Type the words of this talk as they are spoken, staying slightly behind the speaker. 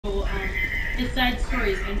Well, the side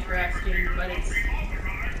story is interesting, but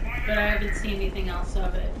I haven't seen anything else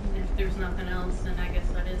of it. And if there's nothing else, then I guess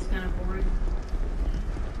that is kind of boring.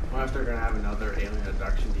 What if they're gonna have another Alien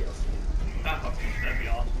Abduction DLC? Oh, that'd be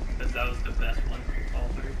awesome. Because that was the best one of all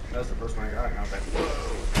three. That was the first one I got, and I was like,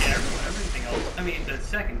 whoa. Yeah, everything else. I mean, the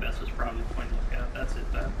second best was probably Point Lookout. That's it.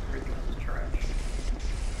 Everything else is trash.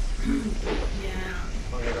 Yeah.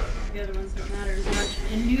 Oh, yeah. The other ones don't matter as much.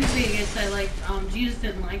 In New Vegas, I liked. Jesus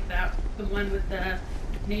didn't like that. The one with the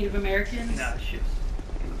Native Americans. No, shit's.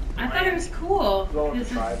 I thought it was cool. Well, the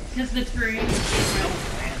tribe. Because the terrain was No, different.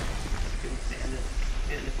 man. Couldn't stand it.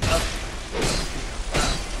 And it's up.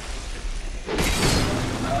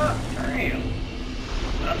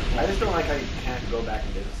 Damn. I just don't like how you can't go back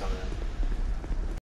and visit some of them.